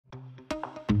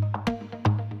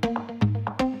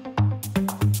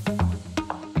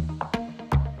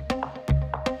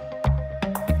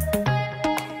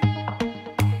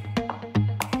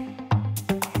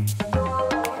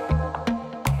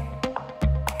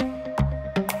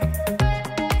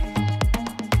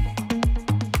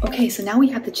Okay, so now we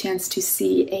have the chance to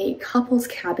see a couple's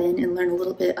cabin and learn a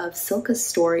little bit of Silke's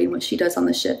story and what she does on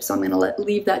the ship. So I'm gonna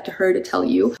leave that to her to tell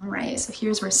you. All right, so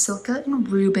here's where Silke and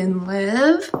Ruben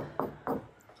live.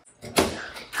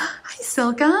 Hi,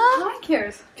 Silke. Hi,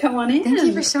 Carys. Come on in. Thank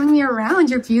you for showing me around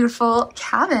your beautiful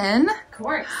cabin. Of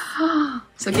course.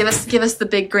 So give us the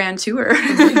big grand tour.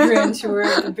 The big grand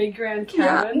tour, the big grand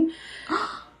cabin. Yeah.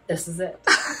 This is it.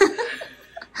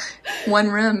 One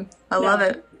room. I love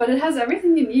it. But it has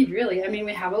everything you need, really. I mean,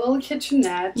 we have a little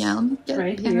kitchenette. Yeah, let me get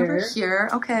right over here.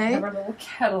 Okay. We have our little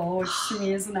kettle, which to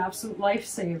me is an absolute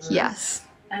lifesaver. Yes.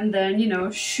 And then, you know,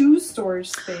 shoe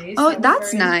storage space. Oh,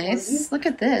 that's nice. Important. Look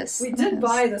at this. We did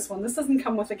buy this one. This doesn't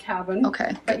come with a cabin.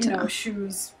 Okay. But, you know,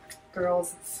 shoes,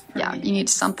 girls, it's yeah, you need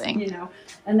something. You know.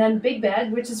 And then big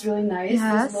bed, which is really nice.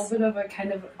 Yes. There's a little bit of a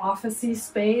kind of office-y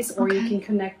space, or you can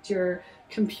connect your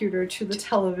computer to the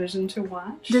television to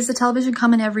watch. Does the television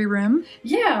come in every room?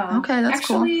 Yeah. Okay, that's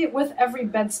cool. Actually, with every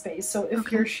bed space. So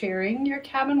if you're sharing your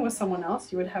cabin with someone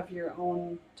else, you would have your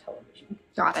own television.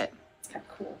 Got it. It's kind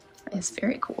of cool. It's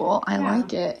very cool. I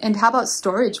like it. And how about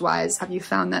storage-wise? Have you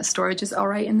found that storage is all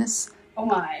right in this? Oh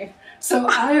my. So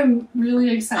I am really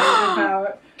excited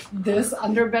about this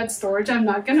underbed storage. I'm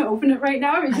not going to open it right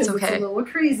now because it's a little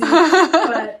crazy.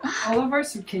 But all of our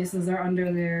suitcases are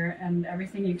under there and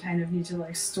everything you kind of need to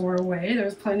like store away.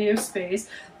 There's plenty of space.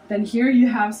 Then here you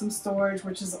have some storage,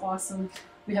 which is awesome.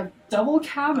 We have double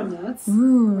cabinets,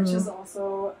 which is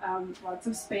also lots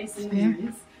of space in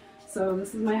these. So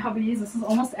this is my hubby's. This is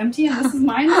almost empty, and this is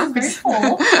mine. This is very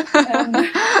full.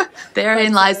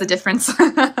 Therein lies the difference.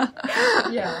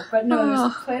 Yeah, but no,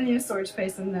 there's plenty of storage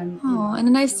space, and then. Oh, and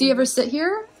a nice. Do you ever sit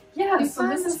here? Yeah. So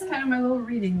this is kind of my little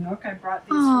reading nook. I brought these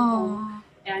from home,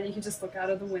 and you can just look out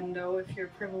of the window if you're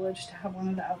privileged to have one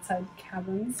of the outside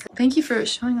cabins. Thank you for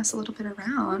showing us a little bit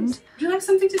around. Would you like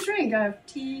something to drink? I have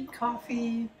tea,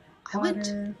 coffee,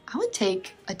 water. I would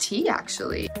take a tea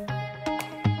actually.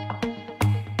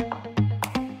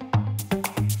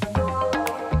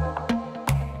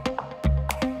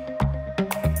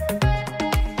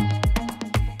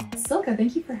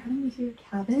 Thank you for having me to your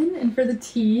cabin and for the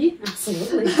tea.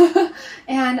 Absolutely.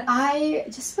 And I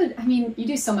mean, you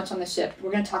do so much on the ship.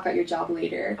 We're going to talk about your job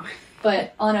later.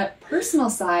 But on a personal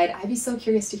side, I'd be so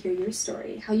curious to hear your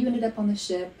story. How you ended up on the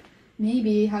ship,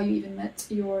 maybe how you even met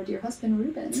your dear husband,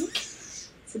 Ruben.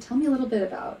 So tell me a little bit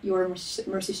about your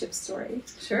Mercy Ship story.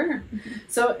 Sure.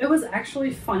 So it was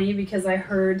actually funny because I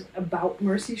heard about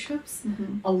Mercy Ships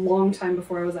a long time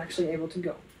before I was actually able to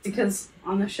go. Because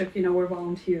on the ship, you know, we're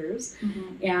volunteers.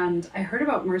 And I heard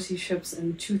about Mercy Ships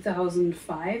in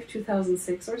 2005,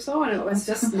 2006 or so, and it was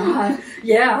just not,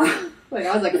 Like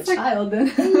I was like a child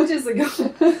then. Ages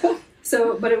ago.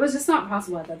 So, but it was just not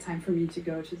possible at that time for me to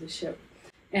go to the ship.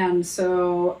 And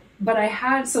so, but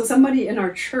so somebody in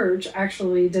our church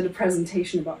actually did a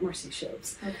presentation about Mercy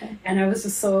Ships. Okay. And I was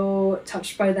just so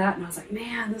touched by that, and I was like,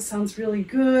 man, this sounds really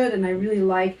good, and I really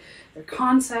like their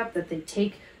concept that they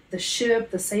take the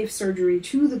ship, the safe surgery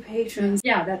to the patients.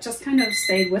 Yeah, that just kind of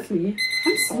stayed with me.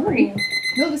 I'm sorry.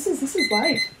 No, this is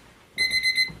life.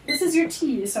 This is your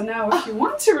tea, so now if you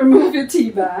want to remove your tea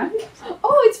bag.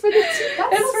 Oh, it's for the tea.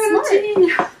 That's it's for the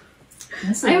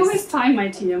tea. I always tie my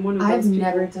tea. I'm one of those I've people.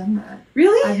 never done that.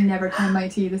 Really? I've never tied my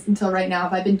tea until right now.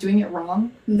 Have I been doing it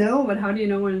wrong? No, but how do you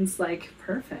know when it's like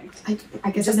perfect?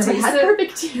 I guess I've never had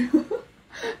perfect tea.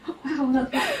 Wow,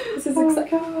 this is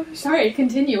exciting. Gosh. Sorry,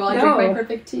 continue while I drink my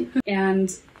perfect tea. And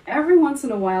every once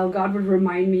in a while, God would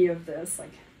remind me of this,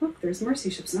 like, look, there's Mercy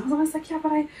Ships. And I was always like, yeah,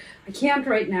 but I can't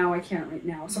right now, I can't right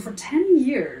now. So for 10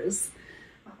 years,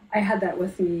 I had that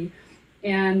with me.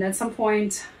 And at some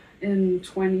point in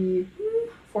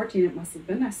 2014, it must have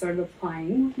been, I started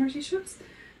applying with Mercy Ships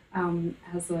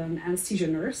as an anesthesia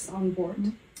nurse on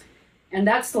board. And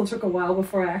that still took a while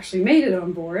before I actually made it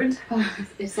on board.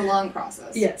 It's a long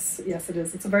process. Yes, it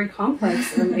is. It's a very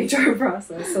complex HR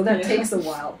process, so that takes a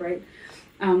while, right?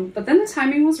 But then the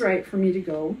timing was right for me to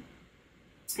go.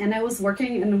 And I was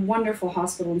working in a wonderful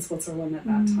hospital in Switzerland at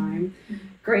that time.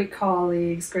 Great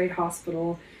colleagues, great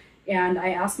hospital. And I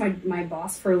asked my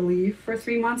boss for a leave for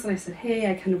 3 months, and I said, hey,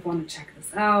 I kind of want to check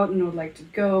this out, and I would like to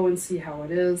go and see how it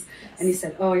is. Yes. And he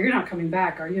said, oh, you're not coming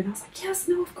back, are you? And I was like, yes,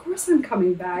 no, of course I'm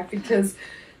coming back, because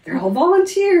they're all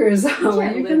volunteers. How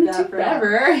are you going to do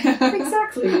forever?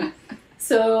 Exactly.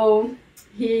 So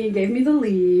he gave me the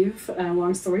leave,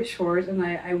 long story short, and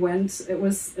I went. It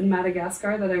was in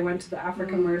Madagascar that I went to the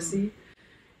Africa Mercy.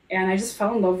 And I just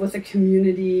fell in love with the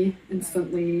community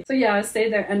instantly. So yeah, I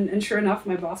stayed there, and sure enough,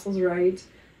 my boss was right.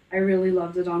 I really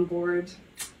loved it on board.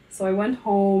 So I went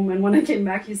home, and when I came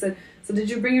back, he said, so did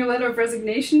you bring your letter of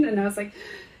resignation? And I was like,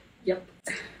 yep.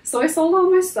 So I sold all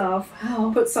my stuff,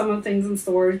 Wow. put some of things in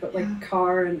storage, but like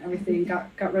car and everything,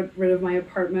 got rid of my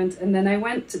apartment. And then I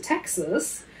went to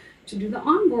Texas to do the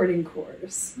onboarding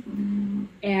course.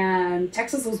 And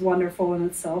Texas was wonderful in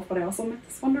itself, but I also met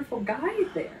this wonderful guy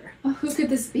there. Oh, who could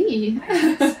this be?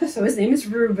 So his name is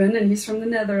Ruben, and he's from the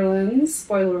Netherlands.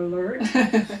 Spoiler alert.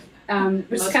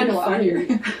 Which is kind of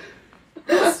funny.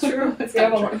 That's true. We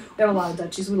have a lot of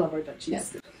Dutchies. We love our Dutchies.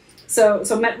 Yes. So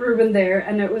met Ruben there,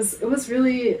 and it was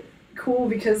really cool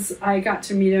because I got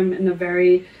to meet him in a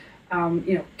very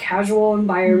casual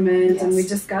environment, and we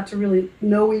just got to really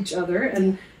know each other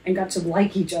and got to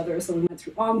like each other. So we went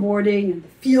through onboarding and the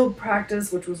field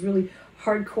practice, which was really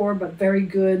hardcore but very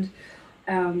good.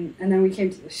 And then we came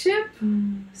to the ship,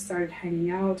 started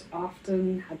hanging out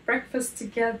often, had breakfast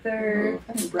together. Oh,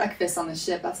 having breakfast on the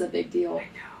ship, that's a big deal. I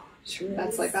know, sure.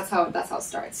 That's how it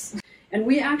starts. And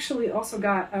we actually also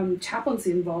got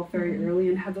chaplaincy involved very early,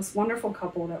 and had this wonderful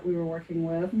couple that we were working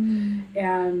with,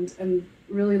 and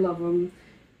really love them.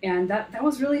 And that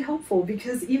was really helpful,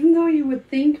 because even though you would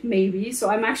think maybe, so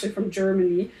I'm actually from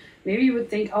Germany, maybe you would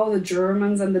think, oh, the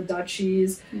Germans and the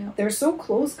Dutchies, they're so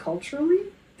close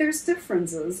culturally. There's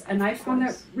differences, and I found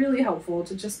that really helpful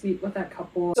to just meet with that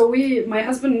couple. So my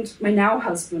now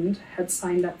husband, had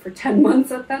signed up for 10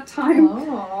 months at that time.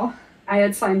 Oh. I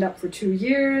had signed up for 2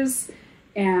 years,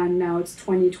 and now it's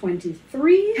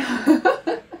 2023.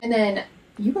 And then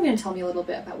you were going to tell me a little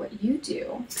bit about what you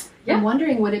do. Yeah. I'm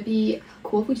wondering, would it be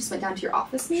cool if we just went down to your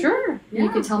office maybe? Sure. Yeah. You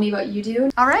could tell me what you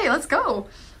do. All right, let's go.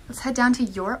 Let's head down to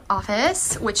your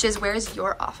office, where's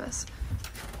your office?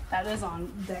 That is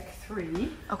on deck 3.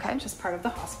 Okay. Which is part of the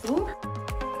hospital.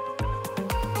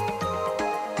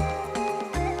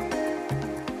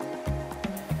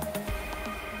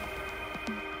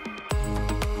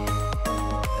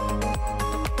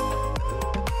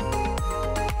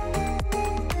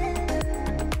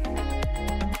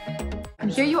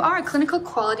 And here you are, clinical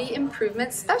quality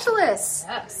improvement specialist.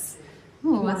 Yes.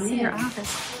 Ooh, let's see your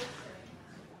office.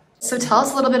 So tell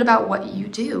us a little bit about what you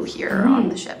do here on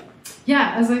the ship.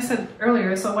 Yeah, as I said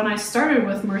earlier, so when I started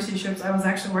with mercyships, I was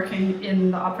actually working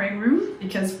in the operating room,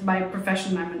 because by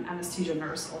profession I'm an anesthesia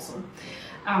nurse also.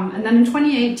 And then in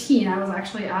 2018, I was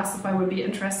actually asked if I would be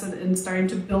interested in starting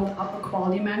to build up a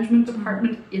quality management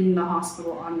department in the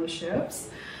hospital on the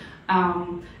ships.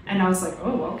 And I was like,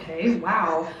 oh, okay,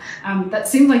 wow. That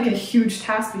seemed like a huge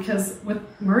task, because with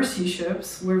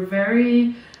mercyships, we're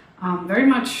very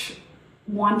much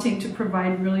wanting to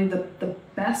provide really the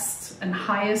best and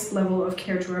highest level of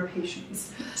care to our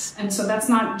patients. And so that's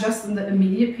not just in the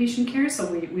immediate patient care,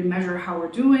 so we measure how we're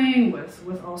doing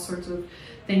with all sorts of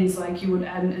things like you would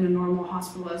add in a normal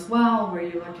hospital as well, where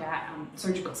you look at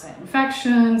surgical site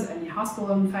infections, any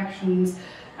hospital infections,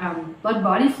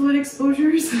 blood-body fluid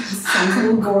exposures, sounds a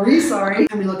little gory, sorry.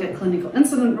 And we look at clinical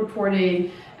incident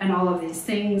reporting and all of these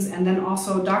things. And then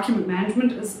also document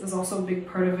management is also a big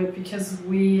part of it, because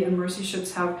we in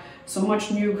mercyships have so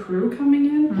much new crew coming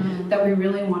in that we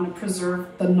really want to preserve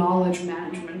the knowledge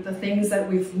management, the things that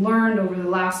we've learned over the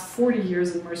last 40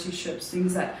 years in mercyships,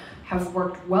 things that have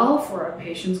worked well for our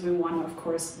patients. We want to, of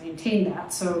course, maintain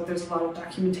that. So there's a lot of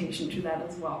documentation to that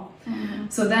as well.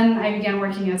 So then I began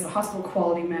working as a hospital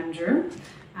quality manager,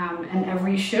 and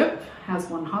every ship has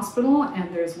one hospital, and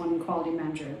there's one quality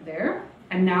manager there.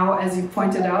 And now, as you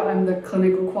pointed out, I'm the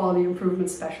clinical quality improvement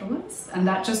specialist, and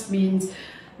that just means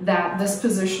that this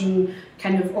position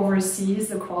kind of oversees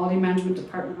the quality management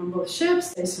department on both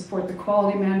ships. They support the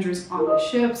quality managers on the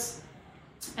ships,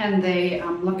 and they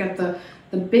look at the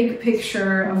big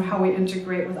picture of how we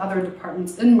integrate with other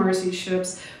departments in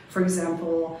mercyships. For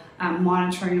example,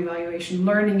 monitoring, evaluation,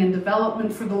 learning, and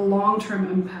development for the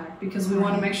long-term impact, because we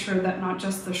want to make sure that not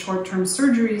just the short-term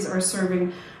surgeries are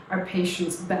serving our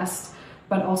patients best,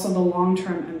 but also the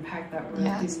long-term impact that we're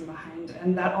leaving behind.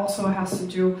 And that also has to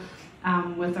do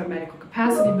with our medical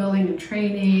capacity building and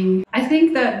training. I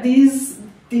think that these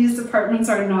departments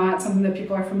are not something that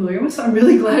people are familiar with, so I'm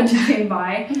really glad you came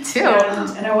by. Me too.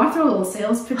 And I want to throw a little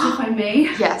sales pitch, if I may.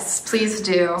 Yes, please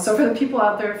do. So for the people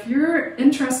out there, if you're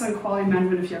interested in quality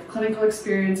management, if you have clinical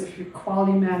experience, if you're a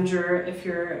quality manager, if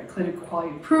you're a clinical quality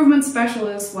improvement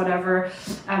specialist, whatever,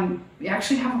 we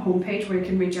actually have a homepage where you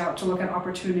can reach out to look at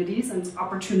opportunities, and it's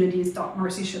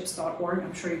opportunities.mercyships.org.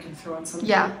 I'm sure you can throw in some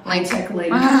high-tech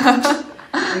link.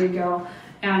 There you go.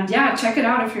 And yeah, check it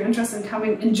out if you're interested in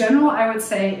coming. In general, I would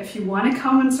say if you want to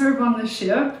come and serve on the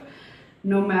ship,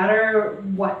 no matter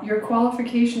what your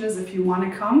qualification is, if you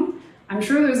want to come, I'm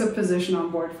sure there's a position on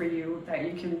board for you that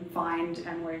you can find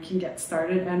and where you can get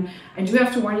started. And I do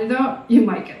have to warn you though, you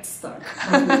might get stuck.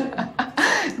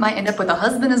 Might end up with a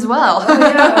husband as well. Oh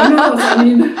yeah, who knows? I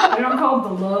mean, I don't call it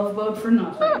the love boat for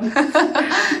nothing.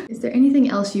 Is there anything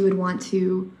else you would want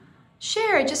to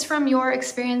share just from your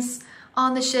experience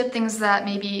on the ship, things that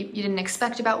maybe you didn't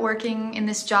expect about working in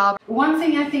this job? One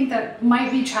thing I think that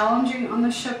might be challenging on the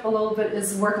ship a little bit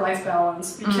is work-life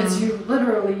balance, because you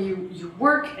literally, you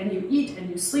work and you eat and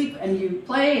you sleep and you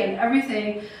play and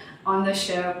everything on the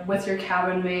ship with your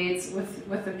cabin mates,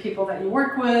 with the people that you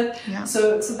work with. Yeah.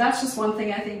 So that's just one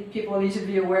thing I think people need to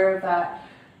be aware of,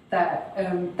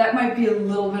 that might be a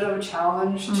little bit of a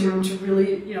challenge to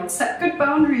really, you know, set good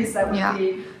boundaries. That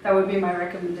would be my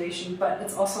recommendation. But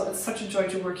it's such a joy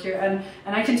to work here, and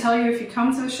I can tell you, if you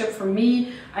come to the ship, for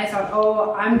me, I thought,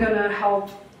 oh, I'm gonna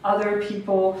help other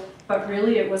people, but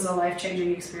really it was a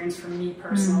life-changing experience for me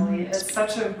personally. It's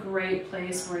such a great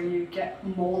place where you get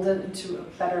molded into a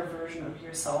better version of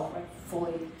yourself. I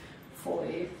fully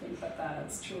think that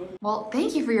is true. Well,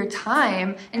 thank you for your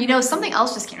time. And you know, something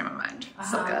else just came to my mind,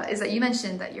 Silke, is that you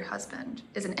mentioned that your husband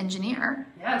is an engineer.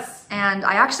 Yes. And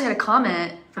I actually had a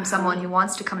comment from someone who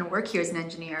wants to come and work here as an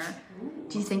engineer.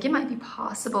 Do you think it might be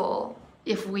possible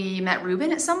if we met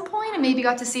Ruben at some point and maybe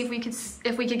got to see if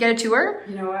we could get a tour?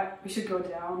 You know what? We should go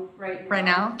down right now. Right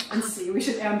now? And see. We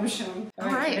should ambush him. All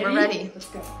right, we're ready. Let's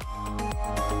go.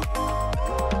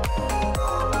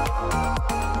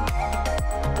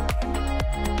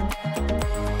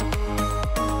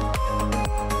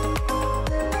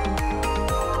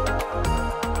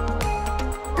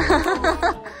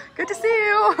 Good to see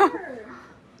you.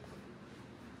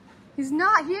 He's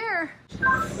not here.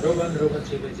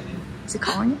 Is he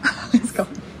calling you? He's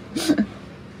calling. Gotta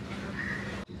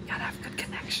have good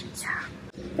connections. Yeah.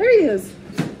 There he is.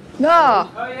 No.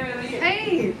 Oh yeah,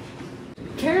 Hey.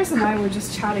 Carys and I were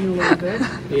just chatting a little bit.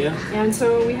 yeah. And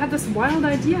so we had this wild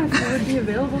idea if you would be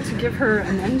available to give her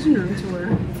an engine room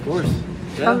tour. Of course.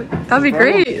 Yeah. That'd be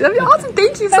great. That'd be awesome.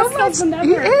 Thank you so much. He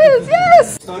He is,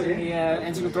 yes. Starting the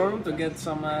engine control room to get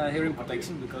some hearing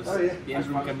protection, because the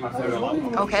engine room can be very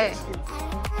loud. Okay.